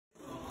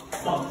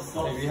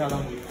Maybe how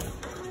long?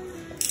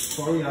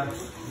 Sorry, yeah,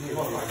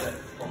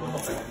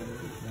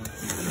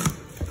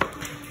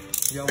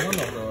 one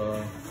of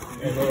the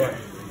people, right?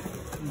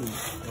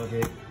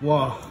 Okay.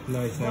 Wow,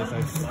 nice.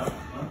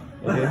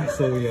 Okay,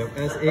 so we have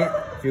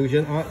S8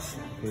 Fusion Arts.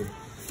 Okay.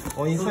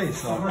 Oh, inside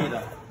is 8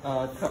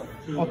 12.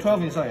 Oh,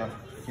 12 inside, yeah.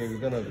 Okay, we're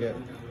gonna get.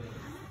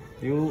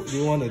 Do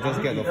you want to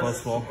just get the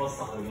first four?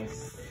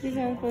 This is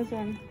the first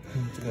one.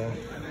 这个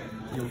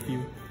有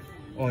feel。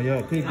哦，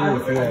要可以 go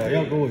with feel 啊，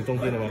要 go with 中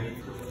间的吗？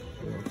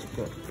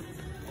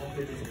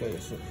这个也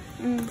是。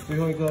最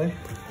后一个哎。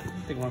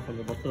Take one from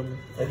the bottom.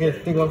 Okay,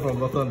 take one from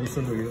the bottom.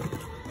 Listen to you.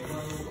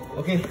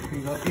 Okay, we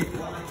got it.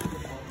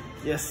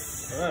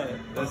 Yes. Alright,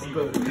 let's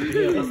go.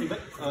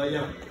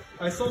 Yeah.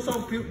 I saw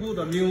some people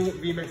the new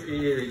VMAX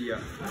AA already. Yeah.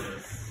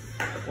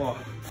 Wow.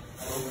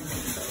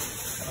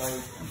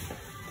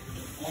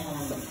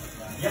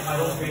 I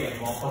don't pay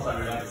anymore because I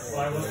realized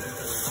why was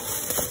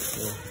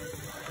it?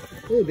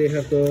 Oh, they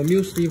have the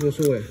new sleeve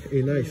also.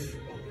 Nice.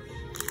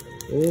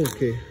 Oh,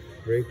 okay,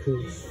 very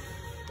cool.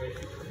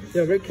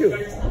 Yeah, very cute.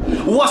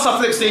 What's up,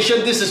 Flip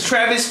Station? This is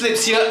Travis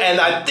Flips here, and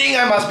I think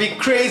I must be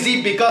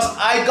crazy because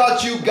I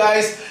got you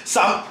guys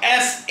some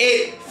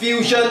S8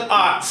 Fusion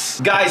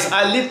Arts. Guys,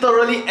 I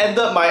literally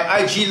ended my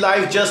IG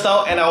live just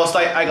now and I was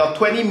like, I got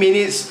 20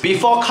 minutes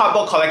before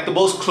Cardboard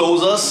Collectibles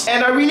closes,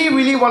 and I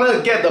really wanted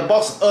to get the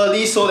box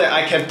early so that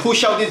I can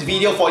push out this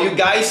video for you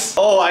guys.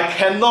 Oh, I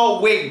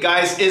cannot wait,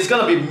 guys. It's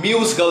gonna be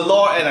mews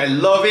galore and I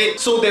love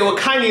it. So they were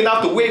kind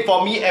enough to wait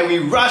for me and we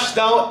rushed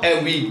down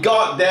and we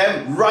got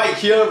them right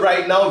here,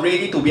 right now,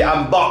 ready to be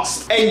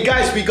unboxed. And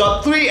guys, we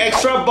got 3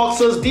 extra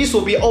boxes. These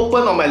will be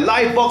open on my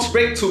live box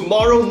break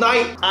tomorrow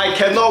night. I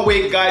cannot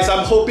wait, guys.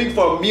 I'm hoping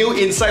for a meal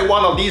inside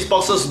one of these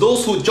boxes.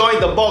 Those who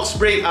joined the box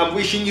break, I'm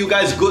wishing you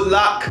guys good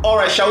luck.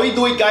 Alright, shall we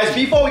do it, guys?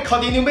 Before we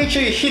continue, make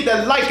sure you hit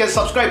that like and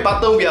subscribe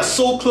button. We are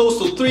so close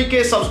to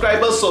 3K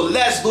subscribers, so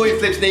let's do it,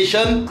 Flips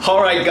Nation.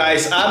 Alright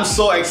guys, I'm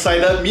so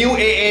excited. MEW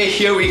AA,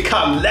 here we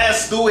come.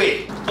 Let's do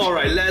it.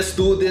 Alright, let's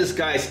do this,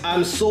 guys.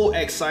 I'm so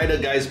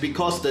excited, guys,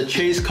 because the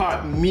chase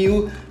card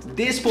MEW,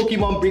 this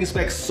Pokemon brings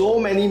back so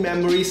many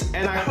memories,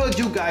 and I heard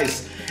you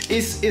guys,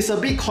 it's a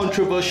bit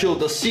controversial.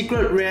 The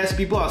secret rares,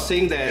 people are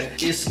saying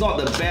that it's not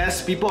the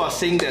best. People are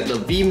saying that the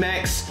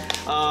VMAX,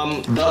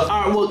 the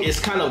artwork is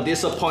kind of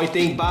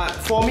disappointing, but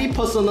for me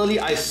personally,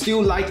 I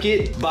still like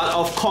it. But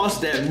of course,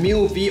 that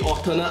MEW V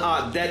alternate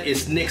art, that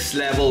is next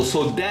level.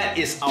 So that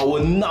is our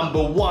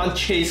 #1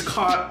 chase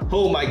card.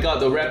 Oh my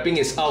god, the wrapping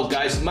is out,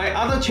 guys. My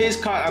other chase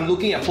card, I'm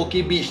looking at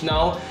Poke Beach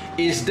now,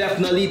 is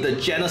definitely the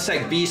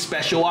Genesect V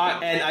special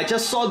art, and I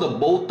just saw the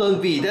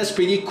Bolton V. That's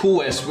pretty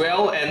cool as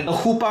well, and the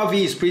Hoopa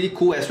V is pretty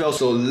cool as well.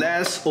 So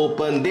let's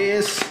open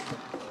this.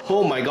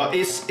 Oh my god,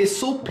 it's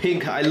so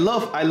pink. I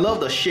love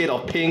the shade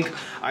of pink.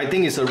 I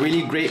think it's a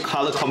really great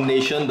color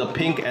combination, the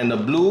pink and the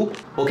blue.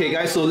 Okay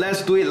guys, so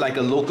let's do it like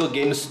a local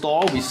game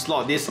store. We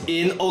slot this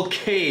in.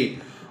 Okay,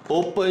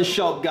 open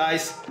shop,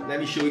 guys. Let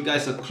me show you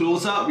guys a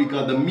close-up. We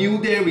got the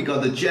MEW there, we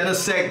got the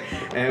Genesect,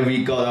 and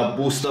we got our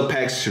booster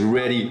packs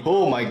ready.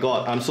 Oh my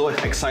god, I'm so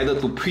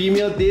excited to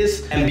premiere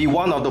this and be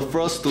one of the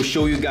first to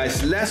show you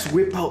guys. Let's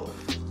whip out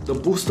the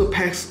booster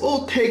packs.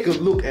 Oh, take a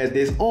look at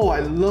this. Oh, I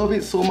love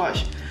it so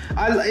much.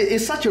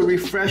 It's such a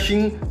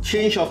refreshing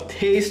change of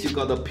taste. You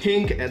got the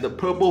pink and the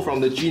purple from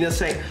the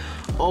Genesect.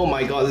 Oh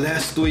my god,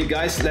 let's do it,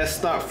 guys. Let's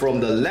start from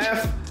the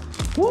left.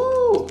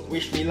 Woo!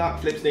 Wish me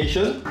luck, Flips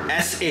Nation.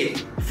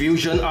 S8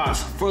 Fusion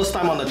Arts, first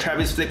time on the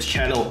Travis Flips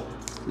channel.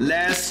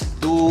 Let's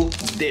do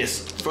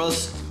this.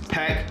 First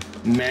pack,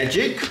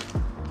 Magic.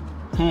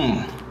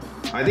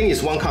 I think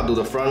it's 1 card to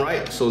the front,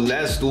 right? So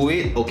let's do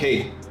it.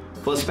 Okay,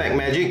 first pack,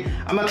 Magic.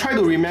 I'm gonna try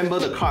to remember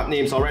the card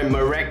names. Alright,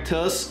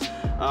 Maractus,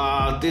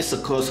 this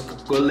is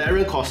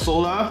Galarian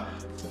Corsola,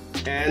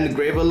 and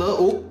Graveler.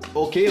 Oh,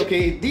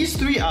 okay. These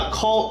 3 are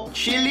called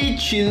Chili,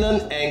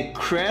 Chillen, and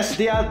Crest.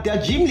 They are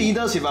gym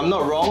leaders, if I'm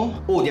not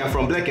wrong. Oh, they are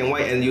from Black and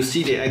White, and you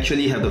see they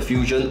actually have the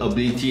fusion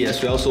ability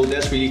as well, so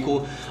that's really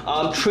cool.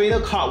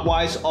 Trader card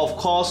wise, of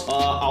course,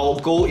 our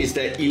goal is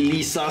that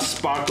Elisa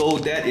Sparkle.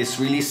 That is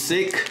really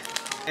sick.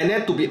 And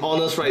then, to be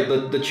honest, right,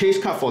 the chase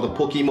card for the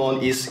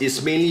Pokemon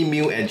is mainly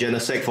MEW and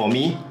Genesect for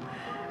me.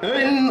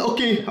 And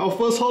okay, our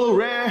first holo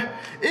rare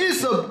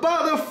is a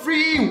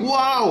Butterfree.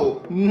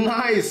 Wow,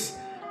 nice.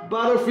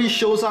 Butterfree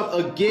shows up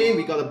again.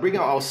 We gotta bring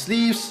out our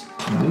sleeves.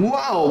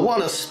 Wow,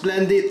 what a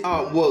splendid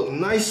artwork.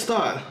 Nice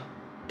start.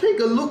 Take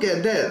a look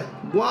at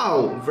that.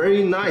 Wow,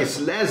 very nice.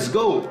 Let's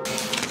go.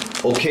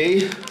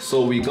 Okay,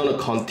 so we're gonna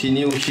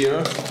continue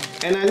here.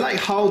 And I like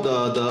how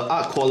the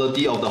art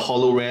quality of the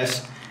holo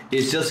rares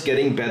is just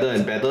getting better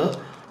and better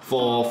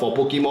for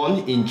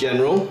Pokemon in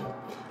general.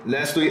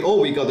 Let's do it.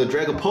 Oh, we got the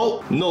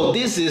Dragapult. No,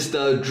 this is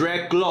the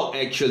Draglock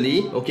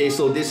actually. Okay,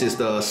 so this is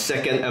the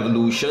second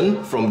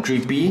evolution from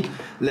Drippy.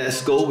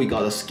 Let's go. We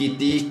got a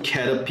Skitty,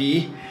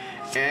 Caterpie,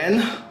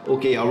 and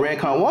okay, our rare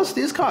card. What's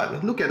this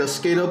card? Look at the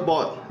skater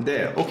board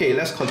there. Okay,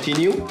 let's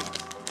continue.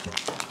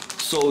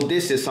 So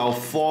this is our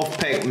 4th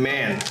pack,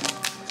 man.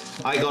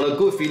 I got a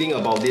good feeling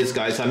about this,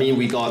 guys. I mean,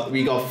 we got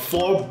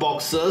 4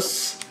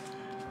 boxes.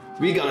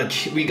 we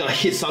gotta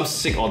hit some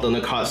sick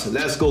alternate cards.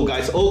 Let's go,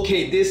 guys.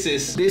 Okay, this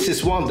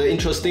is one of the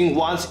interesting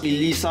ones.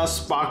 Elisa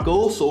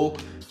Sparkle. So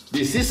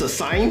is this a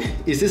sign?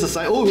 Is this a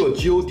sign? Oh,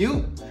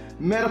 Geodude,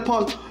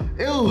 Metapod.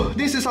 Ew,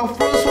 this is our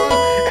first one,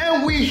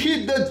 and we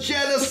hit the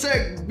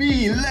Genesect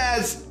B.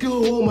 Let's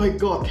go. Oh my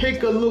god,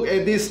 take a look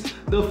at this.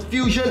 The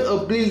fusion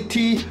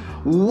ability.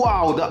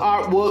 Wow, the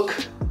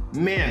artwork,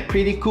 man,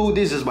 pretty cool.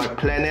 This is by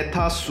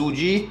Planeta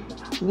Suji.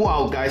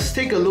 Wow, guys,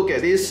 take a look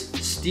at this.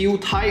 Steel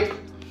type.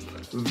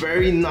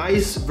 Very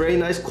nice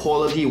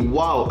quality.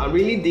 Wow, I'm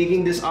really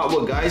digging this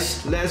artwork,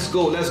 guys. Let's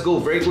go.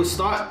 Very good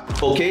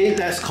start. Okay,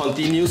 let's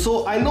continue.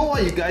 So I know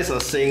what you guys are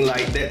saying,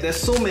 like that there's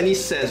so many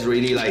sets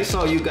really. Like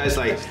some of you guys,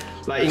 like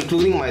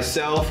including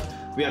myself,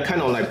 we are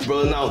kind of like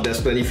burnt out. There's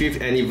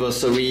 25th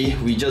anniversary,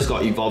 we just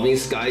got Evolving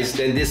Skies,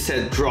 then this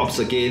set drops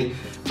again.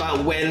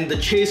 But when the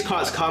chase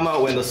cards come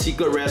out, when the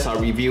secret rares are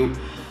revealed,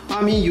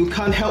 I mean, you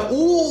can't help.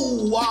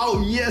 Oh,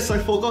 wow, yes, I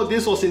forgot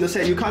this was in the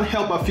set. You can't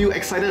help but feel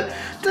excited.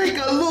 Take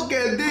a look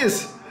at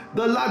this.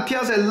 The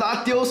Latias and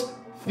Latios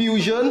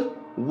fusion.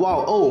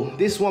 Wow, oh,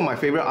 this is one of my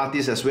favorite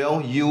artists as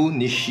well, Yu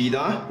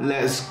Nishida.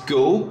 Let's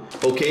go.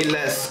 Okay,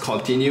 let's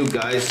continue,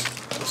 guys.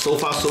 So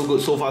far, so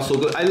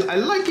good. I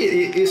like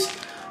it.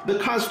 The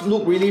cards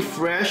look really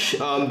fresh.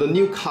 The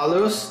new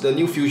colors, the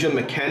new fusion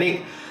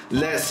mechanic.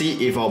 Let's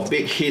see if our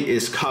big hit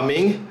is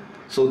coming.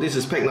 So this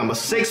is pack number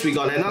 6. We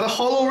got another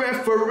holo rare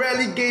for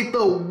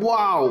Feraligatr.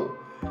 Wow,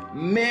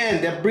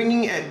 man, they're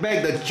bringing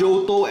back the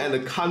Johto and the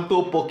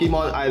Kanto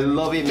Pokemon. I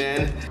love it,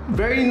 man.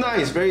 Very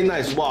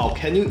nice. Wow,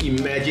 can you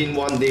imagine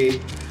one day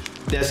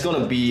there's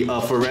gonna be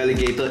a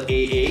Feraligatr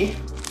AA,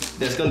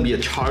 there's gonna be a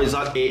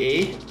Charizard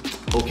AA.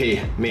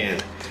 Okay, man,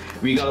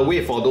 we gotta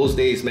wait for those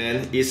days,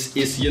 man.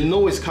 You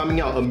know it's coming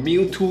out, a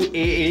Mewtwo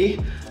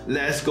AA.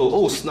 Let's go.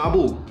 Oh,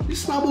 Snubbull.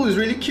 This Snubbull is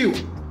really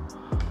cute.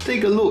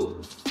 Take a look.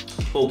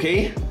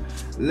 Okay,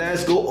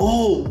 let's go.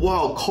 Oh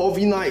wow,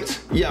 Corviknight.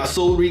 Yeah,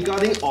 so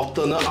regarding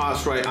alternate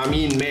arts, right, I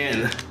mean,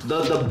 man,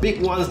 the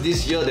big ones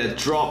this year that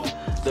dropped,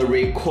 the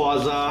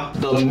Rayquaza,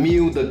 the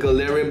Mew, the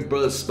Galarian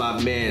Burst,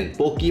 but man,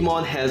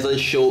 Pokemon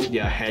hasn't showed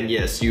their hand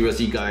yet.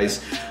 Seriously,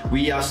 guys,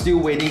 we are still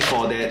waiting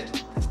for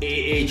that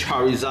AA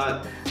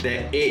Charizard,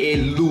 that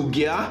AA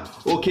Lugia.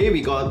 Okay,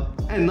 we got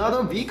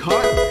another V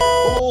card.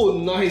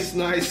 Oh,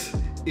 nice.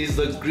 Is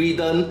the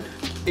Greedent.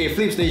 Hey,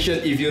 Flips Nation,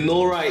 if you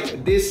know,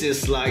 right, this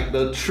is like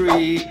the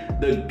tree,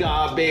 the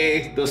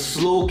Gabe, the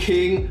Slow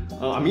King,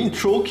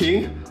 Troll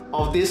King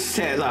of this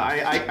set.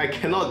 I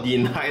cannot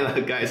deny,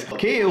 guys.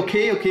 Okay,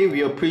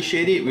 we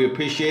appreciate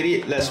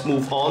it. Let's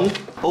move on.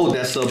 Oh,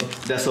 there's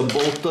a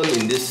Bolton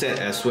in this set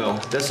as well.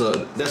 That's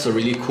a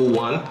really cool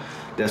one.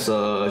 There's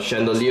a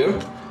Chandelier,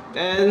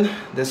 and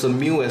there's a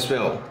Mew as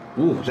well.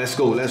 Ooh, let's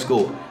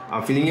go.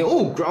 I'm feeling it.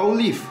 Oh,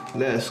 Growlithe.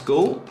 Let's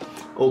go.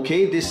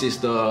 Okay, this is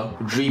the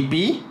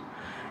Drippy.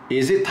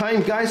 Is it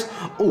time, guys?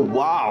 Oh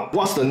wow,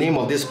 what's the name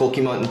of this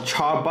Pokemon?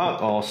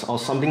 Charbug or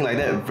something like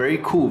that. Very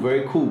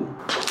cool.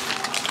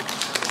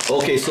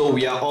 Okay, so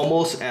we are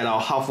almost at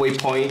our halfway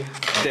point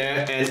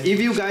there, and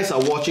if you guys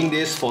are watching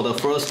this for the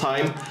first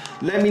time,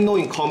 let me know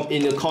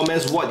in the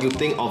comments what you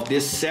think of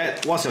this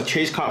set. What's your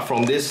chase card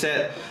from this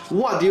set?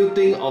 What do you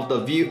think of the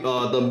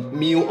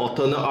Mew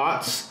alternate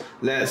arts?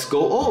 Let's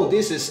go. Oh,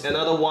 this is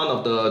another one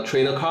of the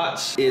trainer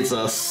cards. It's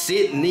a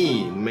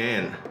Sydney,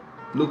 man.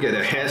 Look at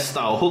the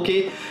hairstyle.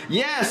 Okay,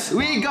 yes,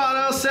 we got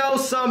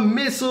ourselves some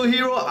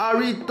Mitsuhiro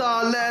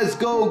Arita. Let's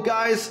go,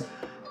 guys.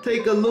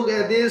 Take a look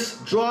at this,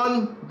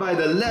 drawn by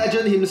the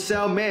legend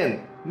himself,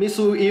 man.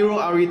 Mitsuhiro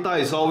Arita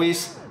is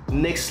always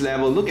next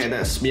level. Look at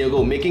that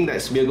Smeargle, making that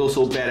Smeargle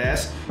so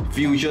badass.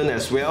 Fusion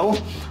as well.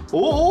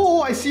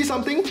 Oh, I see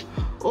something.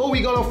 Oh,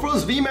 we got our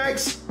first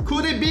VMAX.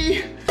 Could it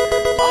be?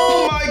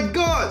 Oh my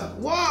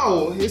god,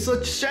 wow, it's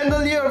a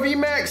Chandelier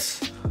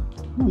VMAX.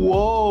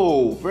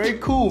 Whoa, very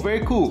cool.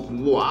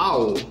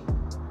 Wow,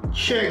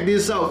 check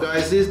this out,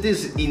 guys. This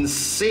is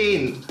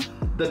insane.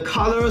 The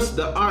colors,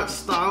 the art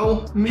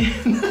style, man,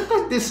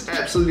 this is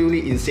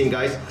absolutely insane,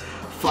 guys.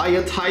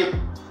 Fire type,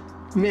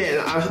 man,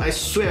 I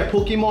swear,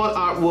 Pokemon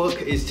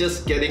artwork is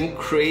just getting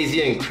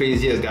crazier and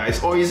crazier,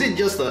 guys. Or is it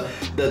just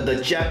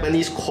the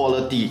Japanese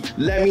quality?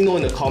 Let me know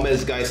in the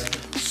comments, guys.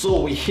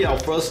 So we hit our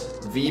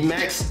first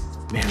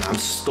VMAX. Man, I'm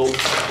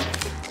stoked.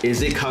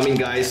 Is it coming,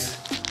 guys?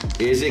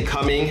 Is it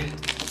coming?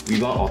 We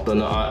want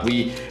alternate art.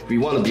 We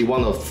want to be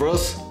one of the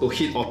first to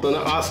hit alternate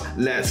arts.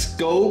 Let's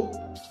go.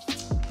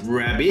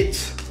 Rabbit.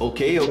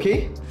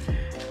 Okay.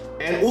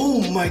 And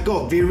oh my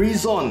god,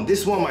 Verizon.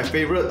 This is one of my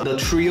favorite. The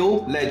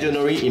trio,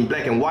 legendary in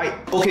black and white.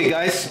 Okay,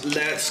 guys,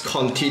 let's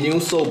continue.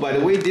 So by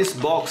the way, this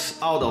box,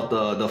 out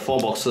of the 4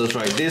 boxes,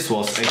 right, this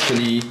was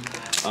actually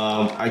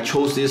I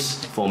chose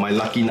this for my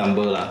lucky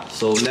number lah.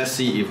 So let's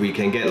see if we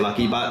can get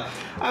lucky. But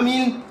I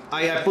mean,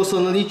 I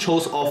personally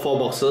chose all 4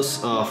 boxes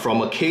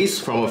from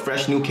a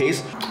fresh new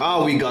case.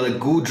 We got a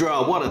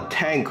Goodra. What a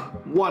tank.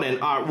 What an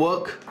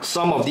artwork.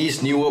 Some of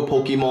these newer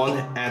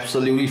Pokemon,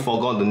 absolutely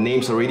forgot the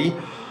names already.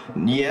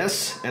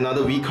 Yes,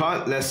 another V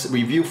card. Let's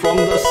review from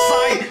the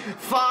side.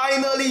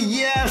 Finally,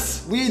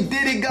 yes, we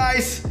did it,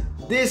 guys.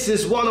 This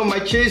is one of my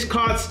chase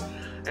cards.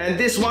 And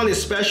this one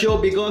is special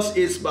because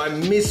it's by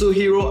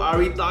Mitsuhiro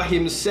Arita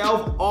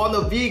himself on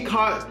the V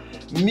card.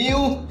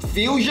 MEW,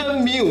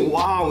 Fusion MEW.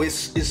 Wow,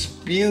 it's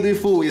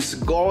beautiful, it's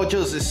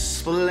gorgeous, it's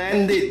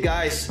splendid,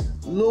 guys.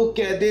 Look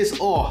at this.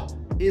 Oh,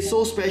 it's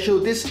so special.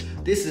 This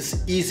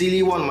is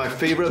easily one of my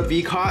favorite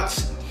V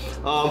cards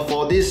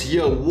for this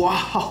year.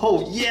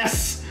 Wow,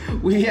 yes,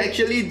 we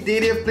actually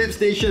did it. Flip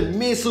Station,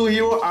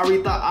 Mitsuhiro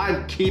Arita.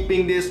 I'm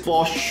keeping this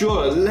for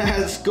sure.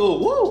 Let's go.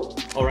 Woo!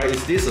 Alright,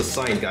 is this a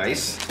sign,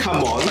 guys?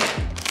 Come on.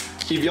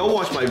 If y'all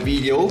watch my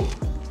video,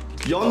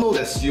 y'all know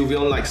that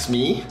Sylveon likes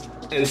me.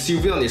 And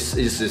Sylveon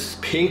is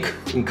pink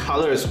in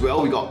color as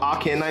well. We got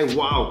Arcanine,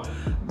 wow,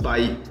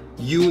 by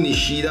Yu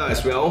Nishida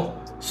as well.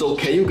 So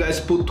can you guys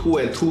put 2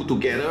 and 2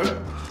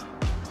 together?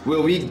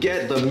 Will we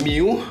get the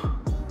MEW?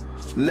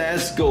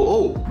 Let's go.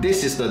 Oh,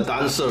 this is the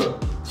Dancer.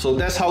 So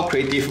that's how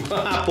creative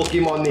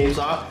Pokemon names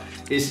are.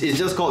 It's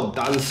just called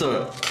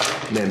Dancer.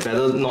 Man,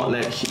 better not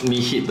let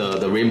me hit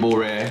the Rainbow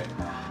Rare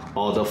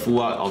or the full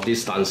art of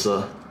this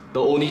Dancer. The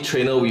only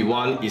trainer we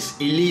want is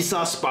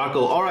Elisa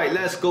Sparkle. Alright,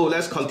 let's go.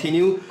 Let's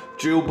continue.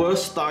 Drill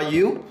Burst,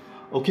 Staryu.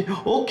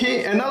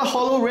 Okay, another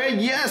holo rare.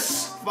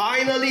 Yes,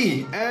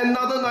 finally,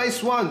 another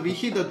nice one. We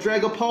hit the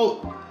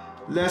Dragapult.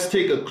 Let's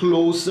take a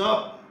close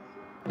up.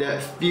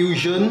 That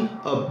fusion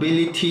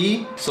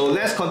ability. So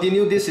let's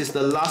continue. This is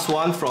the last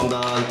one from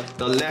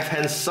the left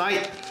hand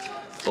side.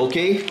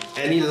 Okay,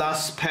 any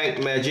last pack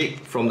magic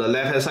from the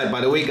left hand side?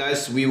 By the way,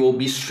 guys, we will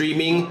be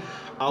streaming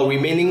our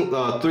remaining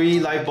 3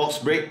 live box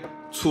break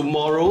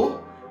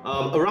tomorrow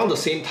around the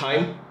same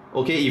time.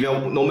 Okay, if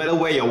no matter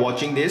where you're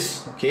watching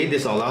this, okay,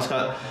 this is our last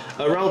card.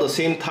 Around the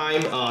same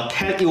time,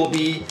 10 it will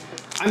be.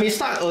 I may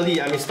start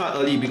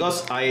early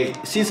because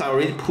since I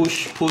already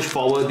push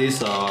forward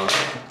this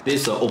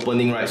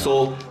opening, right?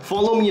 So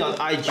follow me on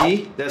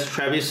IG. That's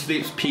Travis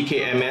Flips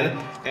PKMN,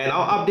 and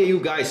I'll update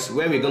you guys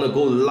when we're gonna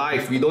go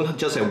live. We don't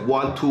just have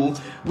 1, 2.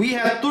 We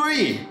have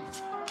 3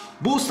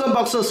 booster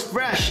boxes,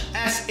 fresh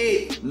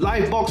S8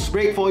 live box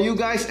break for you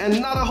guys.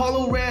 Another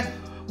holo rare.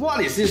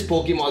 What is this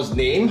Pokemon's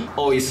name?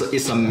 Oh, it's a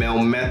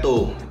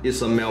Melmetal.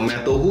 It's a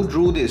Melmetal. Who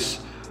drew this?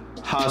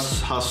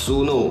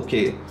 Hasuno.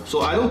 Okay,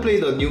 so I don't play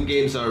the new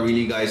games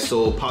really, guys,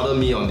 so pardon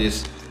me on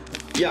this.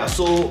 Yeah,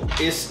 so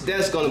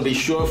that's gonna be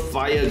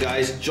surefire,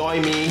 guys.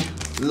 Join me.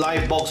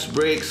 Live box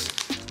breaks.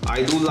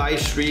 I do live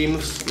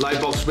streams,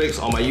 live box breaks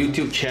on my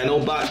YouTube channel,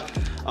 but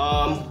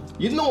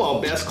you know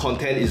our best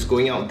content is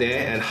going out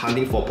there and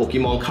hunting for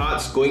Pokemon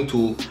cards, going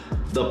to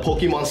the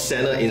Pokemon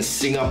Center in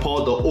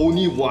Singapore, the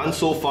only one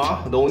so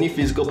far, the only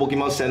physical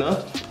Pokemon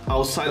Center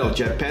outside of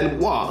Japan.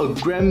 Wow, a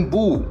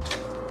Granbu.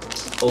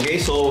 Okay,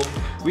 so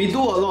we do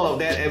a lot of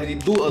that and we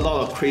do a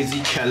lot of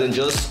crazy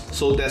challenges.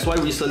 So that's why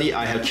recently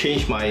I have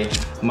changed my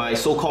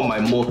so-called my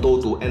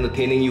motto to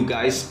entertaining you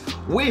guys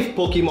with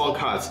Pokemon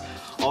cards.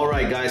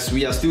 Alright guys,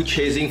 we are still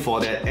chasing for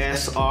that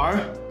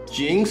SR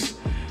Jinx.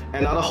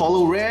 Another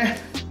holo rare.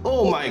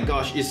 Oh my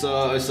gosh, it's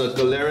a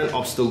Galarian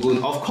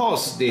Obstagoon. Of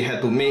course, they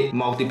had to make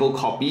multiple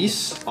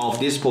copies of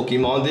this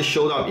Pokemon. This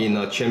showed up in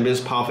a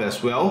Champion's Path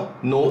as well.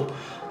 No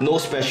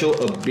special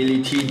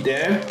ability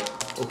there.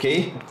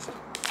 Okay.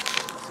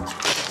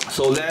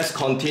 So let's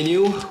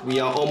continue. We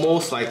are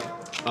almost like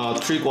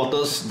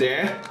 3/4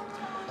 there.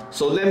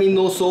 So let me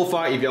know so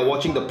far if you're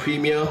watching the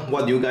premiere,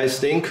 what do you guys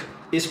think?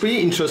 It's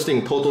pretty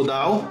interesting.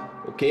 Totodile,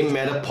 okay,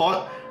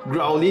 Metapod,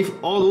 Growlithe,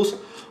 all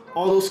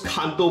those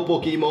Kanto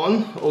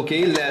Pokemon.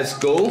 Okay, let's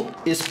go.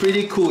 It's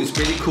pretty cool, it's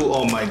pretty cool.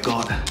 Oh my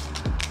god,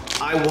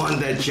 I want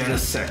that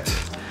Genesect.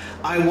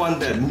 I want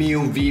that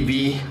MEW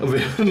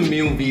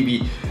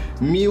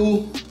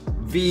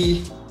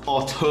V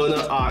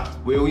alternate art.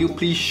 Will you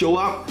please show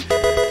up?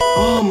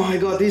 Oh my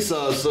god, this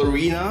is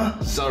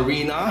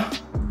Zarina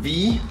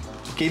V.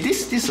 Okay,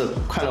 this is a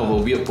kind of a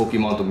weird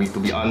Pokemon to me, to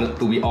be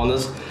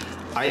honest.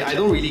 I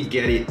don't really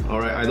get it.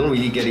 Alright, I don't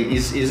really get it.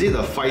 Is it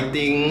a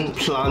fighting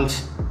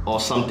plant or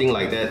something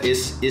like that?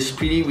 It's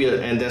pretty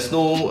weird, and there's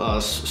no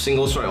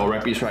single strike or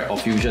rapid strike or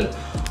fusion.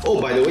 Oh,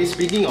 by the way,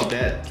 speaking of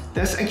that,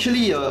 there's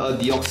actually a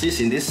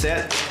Deoxys in this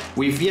set.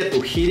 We've yet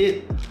to hit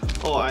it.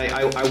 Oh,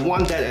 I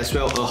want that as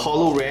well. A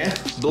holo rare.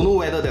 Don't know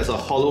whether there's a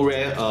holo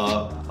rare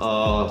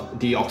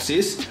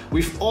Deoxys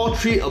with all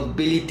 3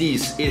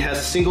 abilities. It has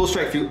single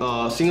strike,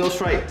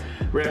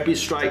 rapid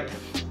strike,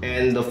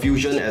 and the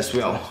fusion as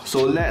well.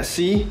 So let's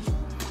see.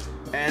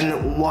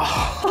 And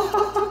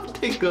wow,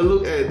 take a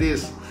look at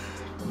this.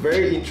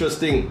 Very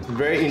interesting,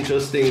 very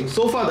interesting.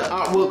 So far the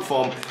artwork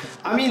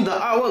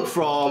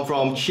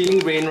from Chilling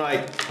Reign,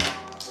 right,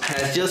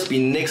 has just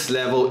been next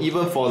level,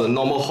 even for the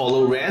normal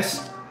holo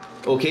rares.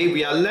 Okay,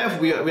 we are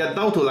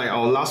down to like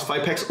our last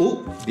 5 packs.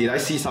 Oh, did I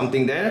see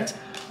something there?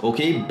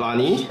 Okay,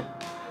 Bunny.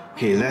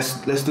 Okay,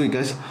 let's do it,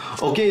 guys.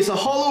 Okay, it's a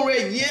holo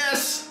rare.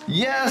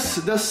 Yes,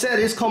 the set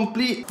is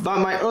complete. But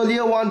my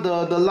earlier one,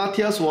 the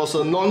Latias, was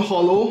a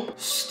non-holo.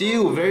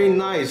 Still very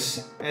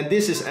nice. And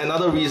this is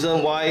another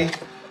reason why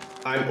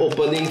I'm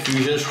opening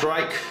Fusion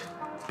Strike,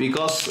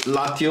 because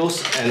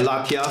Latios and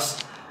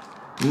Latias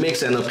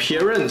makes an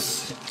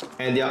appearance,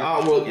 and their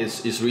artwork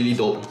is really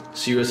dope.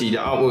 Seriously,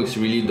 their artwork is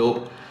really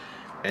dope.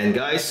 And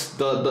guys,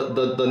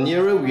 the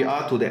nearer we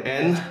are to the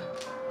end,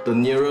 the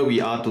nearer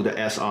we are to the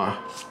SR.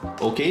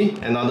 Okay,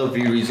 another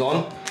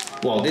V-Reason.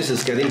 Wow, this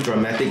is getting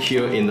dramatic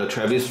here in the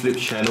Travis Flip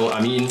channel.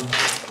 I mean,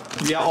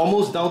 we are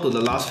almost down to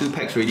the last few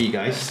packs already,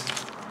 guys.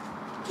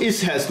 It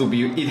has to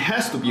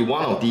be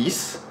one of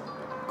these.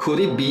 Could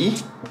it be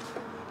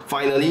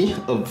finally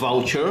a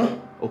voucher?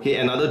 Okay,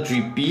 another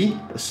drippy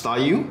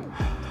style.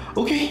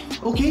 Okay,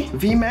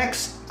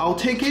 VMAX, I'll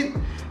take it.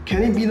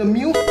 Can it be the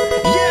MEW?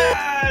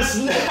 Yes,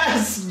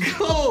 let's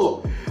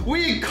go.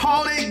 We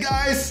call it,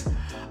 guys,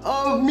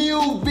 a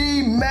MEW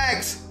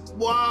VMAX.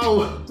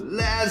 Wow,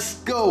 let's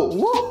go.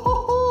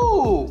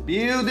 Woohoo!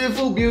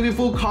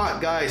 Beautiful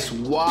card, guys.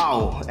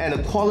 Wow, and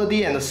the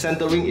quality and the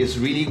centering is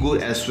really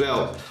good as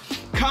well.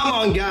 Come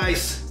on,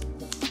 guys.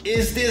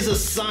 Is this a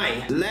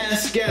sign?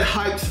 Let's get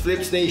hyped,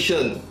 Flips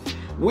Nation.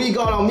 We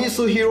got our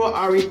Mitsuhiro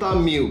Arita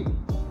MEW.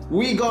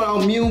 We got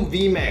our MEW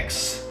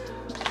VMAX.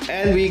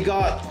 And we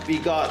got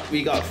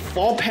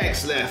 4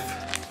 packs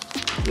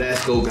left.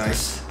 Let's go,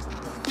 guys.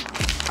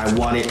 I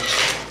want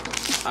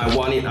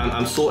it.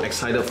 I'm so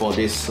excited for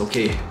this.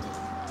 Okay,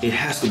 it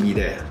has to be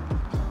there.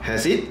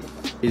 Has it?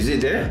 Is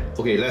it there?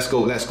 Okay, let's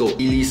go.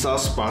 Elisa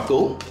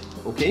Sparkle.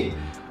 Okay,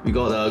 we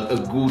got a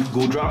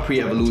Gudra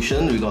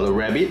Pre-Evolution. We got a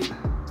Rabbit.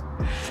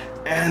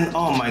 And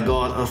oh my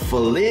god, a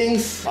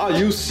Phalanx. Are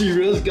you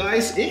serious,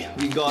 guys?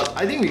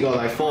 I think we got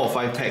like 4 or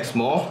 5 packs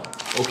more.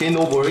 Okay,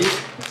 no worries.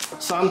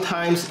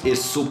 Sometimes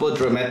it's super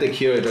dramatic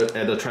here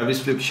at the Travis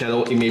Flip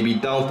channel. It may be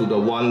down to the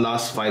one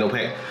last final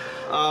pack.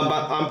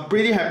 But I'm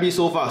pretty happy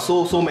so far.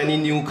 So many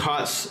new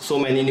cards, so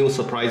many new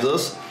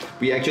surprises.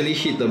 We actually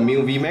hit the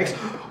MEW VMAX.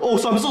 Oh,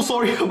 so I'm so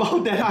sorry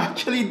about that. I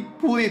actually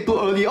pulled it too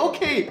early.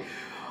 Okay,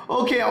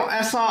 our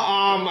SR.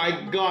 Oh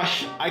my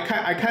gosh, I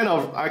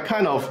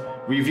kind of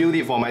reviewed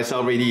it for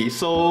myself already.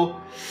 So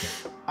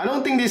I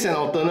don't think this is an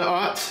alternate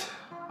art.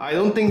 I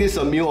don't think this is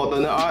a MEW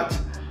alternate art.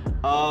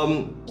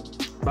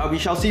 But we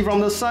shall see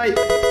from the side.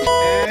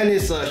 And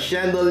it's a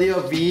Chandelier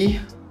V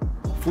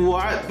full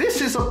art. This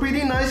is a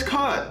pretty nice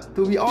card,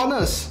 to be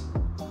honest.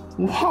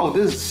 Wow,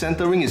 this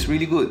centering is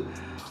really good.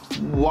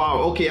 Wow,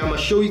 okay, I'm gonna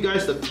show you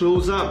guys the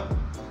close-up.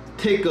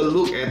 Take a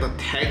look at the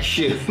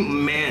texture.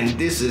 Man,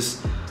 this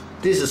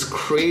is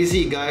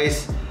crazy,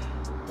 guys.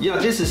 Yeah,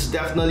 this is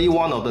definitely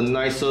one of the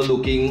nicer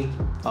looking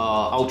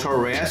ultra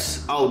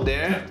rares out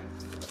there.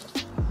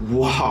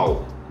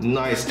 Wow,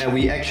 nice. And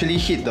we actually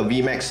hit the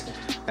VMAX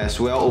as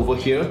well over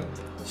here.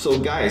 So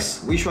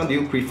guys, which one do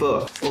you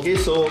prefer? Okay,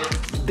 so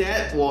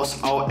that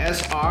was our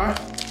SR.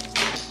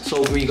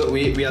 So we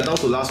are down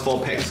to last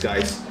 4 packs,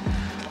 guys.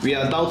 We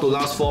are down to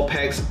last 4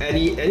 packs.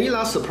 Any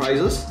last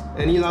surprises?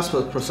 Any last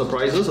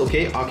surprises?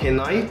 Okay,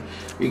 Arcanine.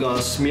 We got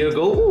a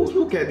Smeargle. Oh,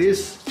 look at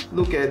this.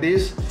 Look at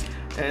this.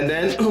 And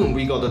then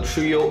we got the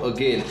trio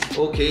again.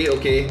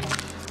 Okay.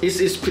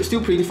 It's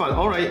still pretty fun.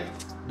 Alright.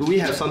 Do we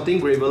have something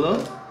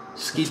Graveler?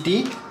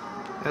 Skitty?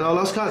 And our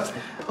last card,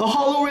 a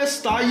Holo Red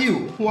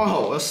Staryu.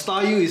 Wow, a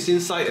Staryu is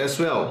inside as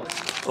well.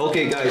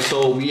 Okay guys,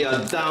 so we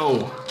are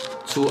down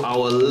to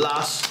our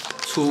last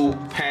 2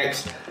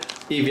 packs.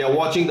 If you're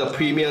watching the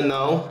premiere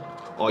now,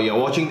 or you're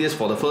watching this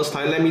for the first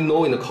time, let me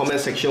know in the comment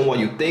section what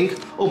you think.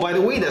 Oh, by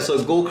the way, there's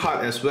a Go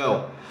card as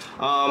well.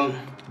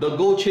 The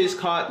Go Chase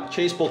card,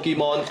 Chase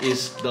Pokemon,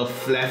 is the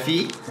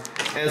Fluffy.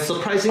 And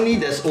surprisingly,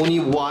 there's only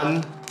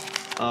one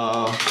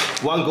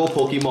Go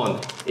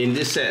Pokemon in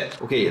this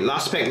set. Okay,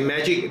 last pack,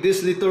 Magic. This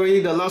is literally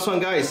the last one,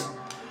 guys.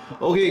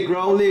 Okay,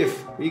 Growlithe.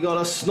 We got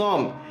a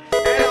Snom.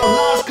 And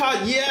our last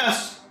card,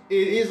 yes!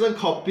 It isn't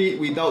complete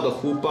without the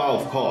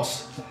Hoopa, of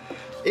course.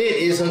 It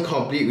isn't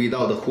complete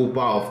without the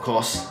Hoopa, of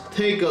course.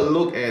 Take a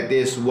look at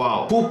this.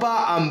 Wow.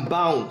 Hoopa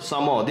Unbound.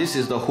 Some more. This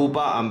is the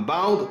Hoopa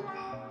Unbound.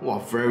 Wow,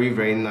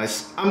 very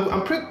nice.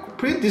 I'm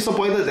pretty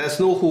disappointed there's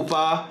no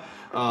Hoopa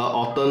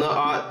alternate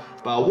art.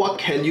 But what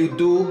can you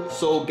do?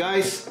 So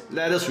guys,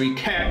 let us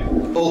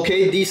recap.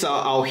 Okay, these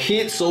are our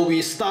hits. So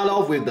we start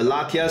off with the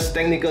Latias.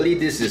 Technically,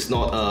 this is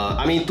not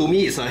I mean, to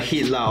me it's a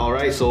hit lah,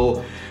 alright?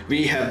 So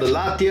we have the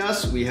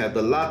Latias, we have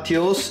the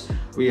Latios,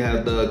 we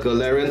have the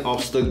Galarian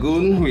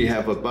Obstagoon, we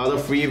have a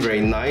Butterfree, very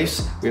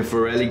nice. We have a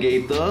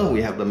Relegator,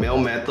 we have the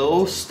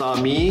Melmetal,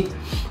 Starmie,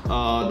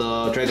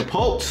 the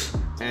Dragapult,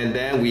 and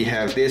then we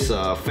have this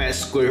fat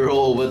squirrel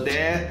over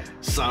there,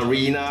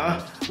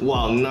 Sarina.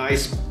 Wow,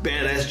 nice,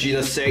 badass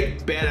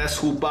Genesect, badass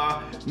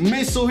Hoopa,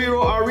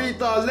 Mitsuhiro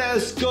Arita,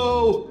 let's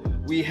go!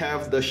 We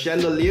have the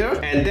Chandelier,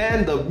 and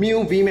then the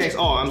MEW VMAX.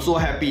 Oh, I'm so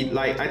happy.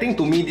 Like, I think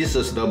to me this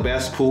is the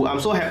best pull.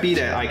 I'm so happy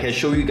that I can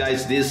show you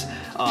guys this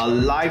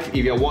live.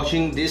 If you're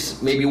watching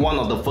this, maybe one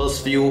of the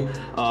first few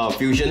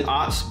Fusion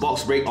Arts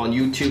box break on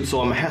YouTube.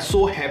 So I'm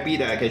so happy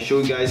that I can show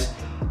you guys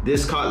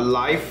this card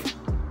live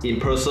in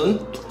person.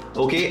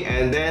 Okay,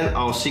 and then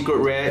our secret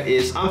rare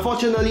is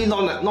unfortunately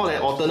not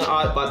an alternate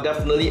art, but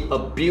definitely a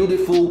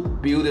beautiful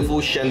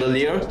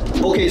chandelier.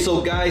 Okay, so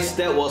guys,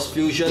 that was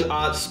Fusion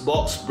Arts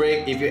box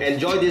break. If you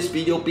enjoyed this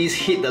video, please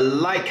hit the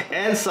like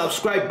and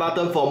subscribe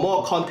button for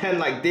more content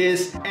like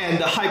this. And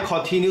the hype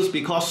continues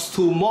because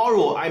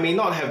tomorrow I may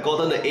not have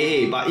gotten the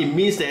AA, but it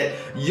means that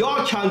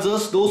your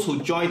chances, those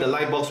who join the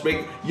live box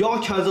break,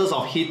 your chances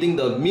of hitting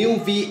the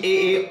MEW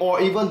AA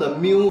or even the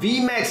MEW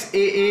VMAX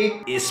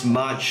AA is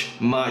much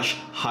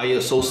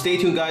higher. So stay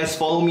tuned guys,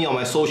 follow me on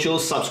my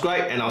socials,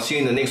 subscribe, and I'll see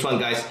you in the next one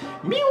guys.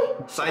 Mew!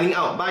 Signing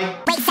out, bye!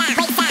 Wait,